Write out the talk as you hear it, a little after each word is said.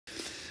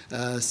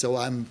So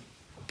I'm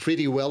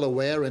pretty well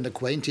aware and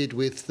acquainted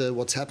with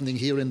what's happening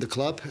here in the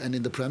club and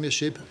in the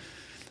Premiership.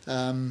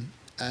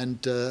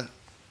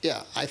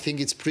 Yeah, I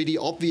think it's pretty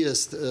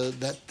obvious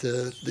that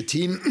the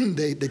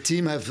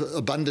team have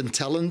abundant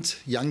talent,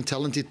 young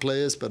talented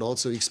players, but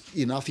also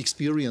enough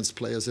experienced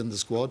players in the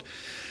squad.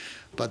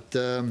 But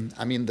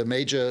I mean, the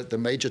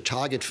major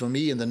target for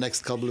me in the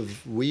next couple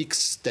of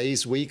weeks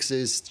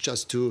is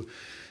just to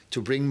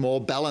bring more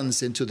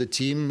balance into the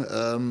team.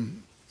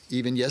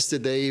 Even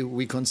yesterday,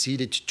 we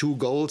conceded 2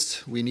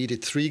 goals. We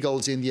needed 3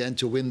 goals in the end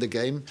to win the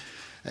game.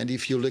 And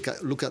if you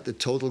look at the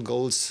total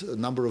goals,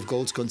 number of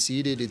goals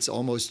conceded, it's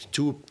almost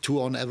two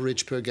on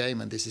average per game,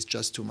 and this is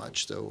just too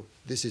much. So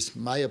this is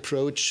my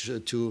approach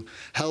to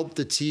help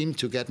the team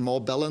to get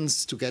more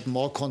balance, to get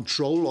more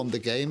control on the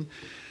game.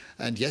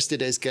 And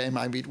yesterday's game,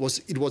 I mean,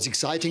 it was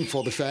exciting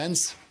for the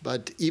fans,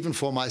 but even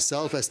for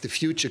myself as the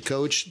future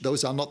coach,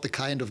 those are not the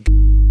kind of